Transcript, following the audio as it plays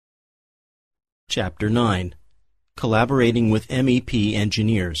Chapter 9, Collaborating with MEP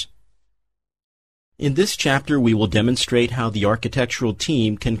Engineers. In this chapter we will demonstrate how the architectural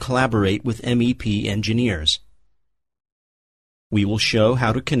team can collaborate with MEP engineers. We will show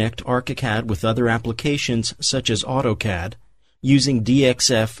how to connect ArchiCAD with other applications such as AutoCAD using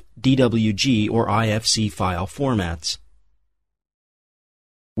DXF, DWG, or IFC file formats.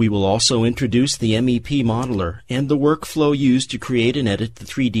 We will also introduce the MEP modeler and the workflow used to create and edit the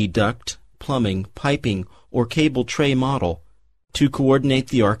 3D duct, plumbing, piping, or cable tray model to coordinate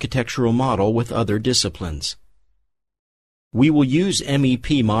the architectural model with other disciplines. We will use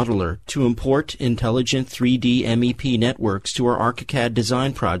MEP Modeler to import intelligent 3D MEP networks to our ArchiCAD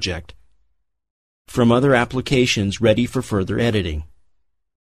design project from other applications ready for further editing.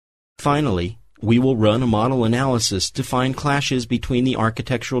 Finally, we will run a model analysis to find clashes between the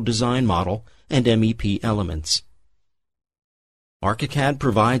architectural design model and MEP elements. ArchiCAD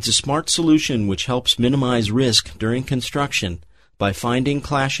provides a smart solution which helps minimize risk during construction by finding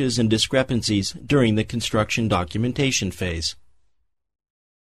clashes and discrepancies during the construction documentation phase.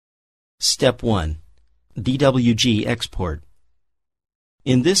 Step 1. DWG Export.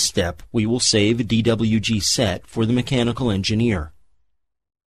 In this step, we will save a DWG set for the mechanical engineer.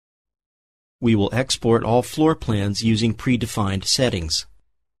 We will export all floor plans using predefined settings.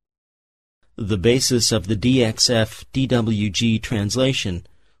 The basis of the DXF DWG translation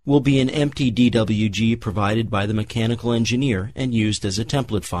will be an empty DWG provided by the mechanical engineer and used as a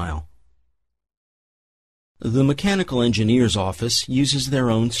template file. The mechanical engineer's office uses their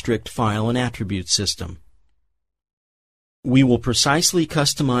own strict file and attribute system. We will precisely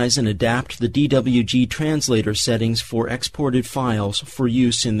customize and adapt the DWG Translator settings for exported files for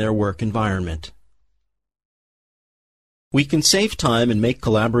use in their work environment. We can save time and make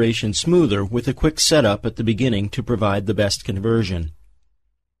collaboration smoother with a quick setup at the beginning to provide the best conversion.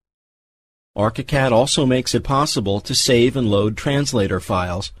 ArchiCAD also makes it possible to save and load translator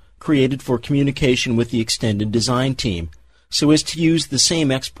files created for communication with the extended design team, so as to use the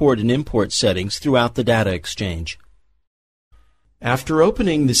same export and import settings throughout the data exchange. After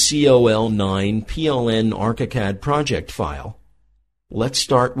opening the COL9 PLN ArchiCAD project file, let's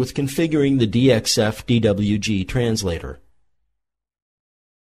start with configuring the DXF DWG translator.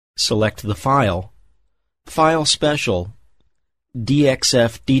 Select the file, File Special,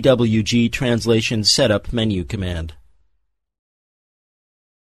 DXF DWG Translation Setup menu command.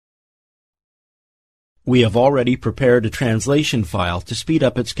 We have already prepared a translation file to speed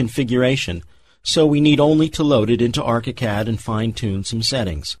up its configuration, so we need only to load it into ArchiCAD and fine-tune some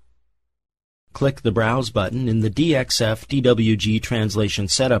settings. Click the Browse button in the DXF DWG Translation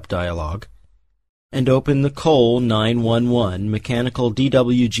Setup dialog and open the COL 911 Mechanical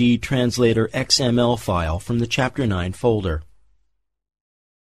DWG Translator XML file from the Chapter 9 folder.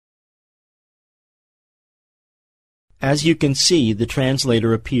 As you can see, the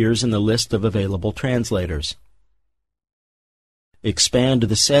translator appears in the list of available translators. Expand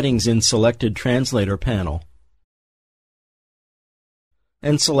the settings in Selected Translator panel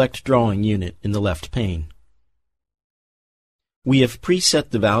and select Drawing Unit in the left pane. We have preset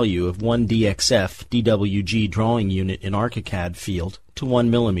the value of 1 DXF DWG Drawing Unit in ArchiCAD field to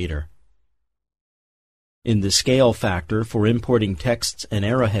 1 mm. In the Scale Factor for importing texts and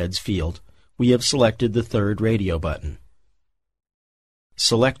arrowheads field, we have selected the third radio button.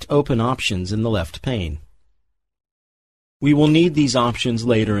 Select Open Options in the left pane. We will need these options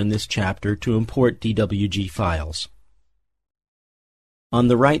later in this chapter to import DWG files. On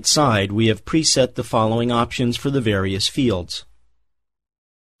the right side, we have preset the following options for the various fields.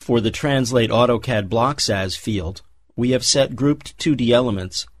 For the Translate AutoCAD Blocks As field, we have set grouped 2D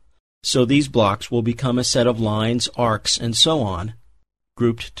elements, so these blocks will become a set of lines, arcs, and so on,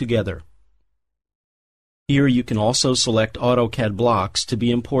 grouped together. Here you can also select AutoCAD blocks to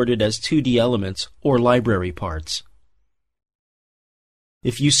be imported as 2D elements or library parts.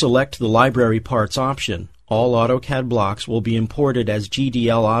 If you select the Library Parts option, all AutoCAD blocks will be imported as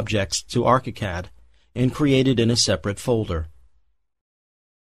GDL objects to ArchiCAD and created in a separate folder.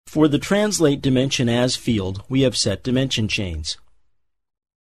 For the Translate Dimension As field, we have set dimension chains.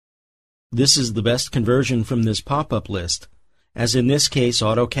 This is the best conversion from this pop-up list, as in this case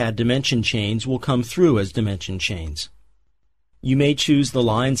AutoCAD dimension chains will come through as dimension chains. You may choose the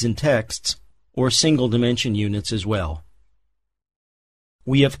lines and texts or single dimension units as well.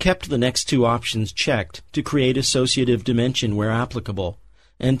 We have kept the next two options checked to create associative dimension where applicable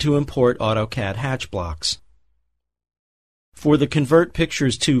and to import AutoCAD hatch blocks. For the Convert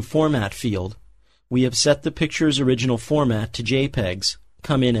Pictures to Format field, we have set the picture's original format to JPEGs,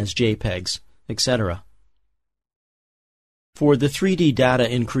 come in as JPEGs, etc. For the 3D Data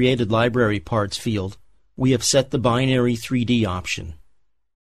in Created Library Parts field, we have set the Binary 3D option.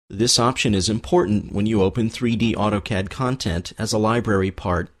 This option is important when you open 3D AutoCAD content as a library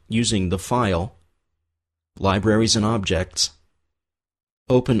part using the File, Libraries and Objects,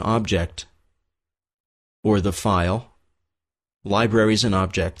 Open Object, or the File, Libraries and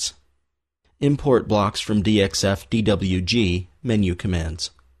Objects, Import Blocks from DXF DWG menu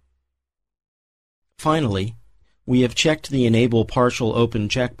commands. Finally, we have checked the Enable Partial Open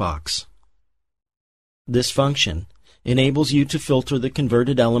checkbox. This function enables you to filter the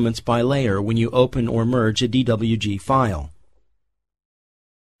converted elements by layer when you open or merge a DWG file.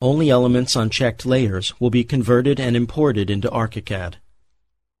 Only elements on checked layers will be converted and imported into ArchiCAD.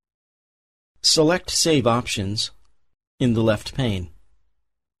 Select Save Options in the left pane.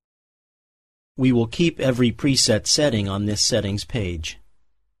 We will keep every preset setting on this settings page.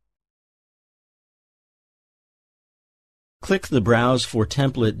 Click the Browse for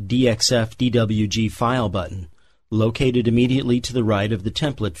Template DXF DWG File button, located immediately to the right of the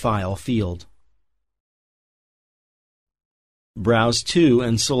Template File field. Browse to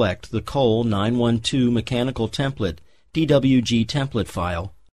and select the COL 912 Mechanical Template DWG template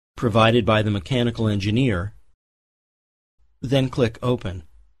file provided by the mechanical engineer, then click Open.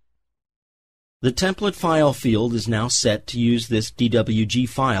 The Template File field is now set to use this DWG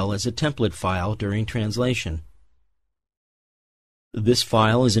file as a template file during translation. This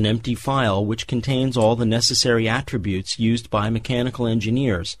file is an empty file which contains all the necessary attributes used by mechanical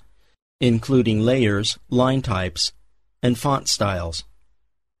engineers, including layers, line types, and font styles.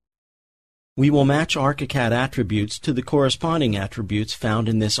 We will match ArchiCAD attributes to the corresponding attributes found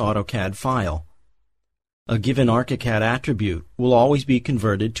in this AutoCAD file. A given ArchiCAD attribute will always be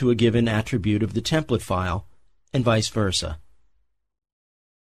converted to a given attribute of the template file, and vice versa.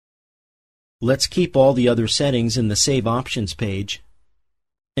 Let's keep all the other settings in the Save Options page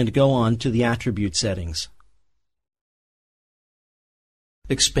and go on to the Attribute settings.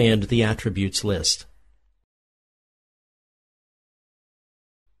 Expand the Attributes list.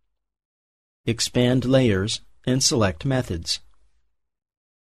 Expand Layers and select Methods.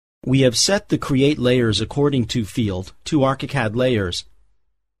 We have set the Create Layers According to field to ArchiCAD Layers,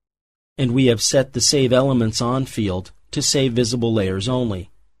 and we have set the Save Elements On field to Save Visible Layers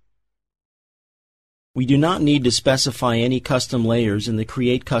Only. We do not need to specify any custom layers in the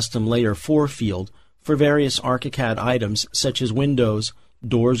Create Custom Layer For field for various ArchiCAD items such as windows,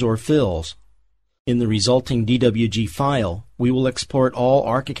 doors, or fills. In the resulting DWG file, we will export all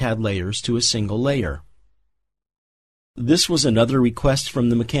ArchiCAD layers to a single layer. This was another request from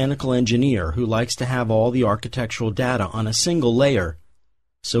the mechanical engineer who likes to have all the architectural data on a single layer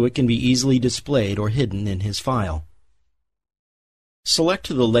so it can be easily displayed or hidden in his file. Select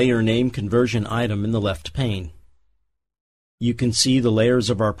the Layer Name Conversion item in the left pane. You can see the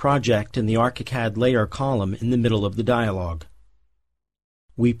layers of our project in the ArchiCAD Layer column in the middle of the dialog.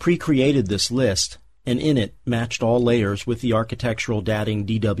 We pre-created this list, and in it matched all layers with the Architectural Dating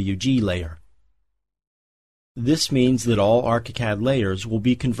DWG layer. This means that all ArchiCAD layers will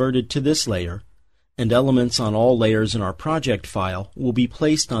be converted to this layer, and elements on all layers in our project file will be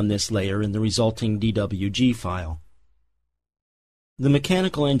placed on this layer in the resulting DWG file. The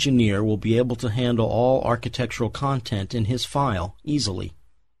mechanical engineer will be able to handle all architectural content in his file easily.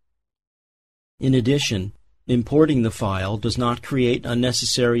 In addition, importing the file does not create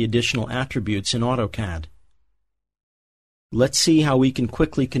unnecessary additional attributes in AutoCAD. Let's see how we can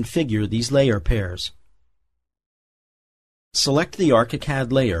quickly configure these layer pairs. Select the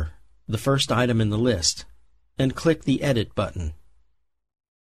ArchiCAD layer, the first item in the list, and click the Edit button.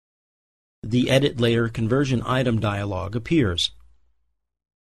 The Edit Layer Conversion Item dialog appears.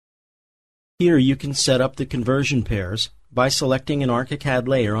 Here you can set up the conversion pairs by selecting an ArchiCAD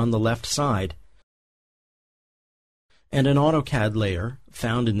layer on the left side and an AutoCAD layer,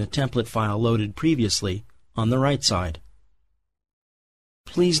 found in the template file loaded previously, on the right side.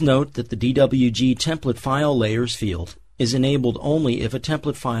 Please note that the DWG Template File Layers field is enabled only if a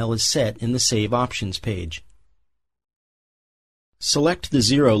template file is set in the Save Options page. Select the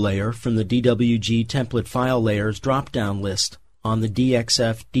 0 layer from the DWG Template File Layers drop-down list on the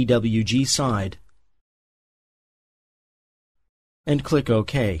DXF DWG side and click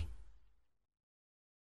OK.